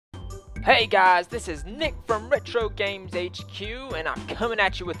Hey guys, this is Nick from Retro Games HQ, and I'm coming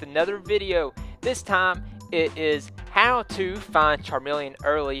at you with another video. This time, it is how to find Charmeleon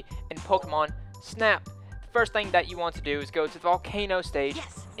early in Pokémon Snap. The first thing that you want to do is go to the Volcano stage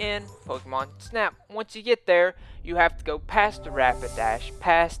in Pokémon Snap. Once you get there, you have to go past the Rapid Dash,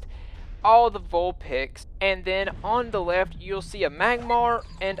 past all the Vulpix, and then on the left, you'll see a Magmar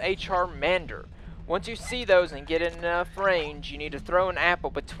and a Charmander. Once you see those and get in enough range, you need to throw an apple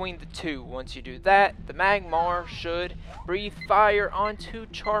between the two. Once you do that, the Magmar should breathe fire onto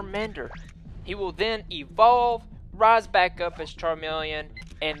Charmander. He will then evolve, rise back up as Charmeleon,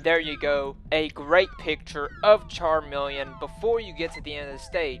 and there you go, a great picture of Charmeleon before you get to the end of the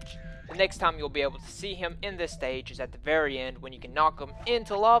stage. The next time you'll be able to see him in this stage is at the very end when you can knock him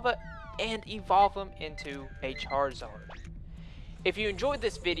into lava and evolve him into a Charizard. If you enjoyed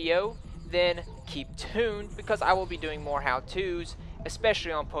this video, then keep tuned because I will be doing more how-tos,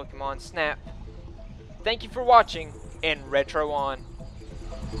 especially on Pokemon Snap. Thank you for watching, and Retro on!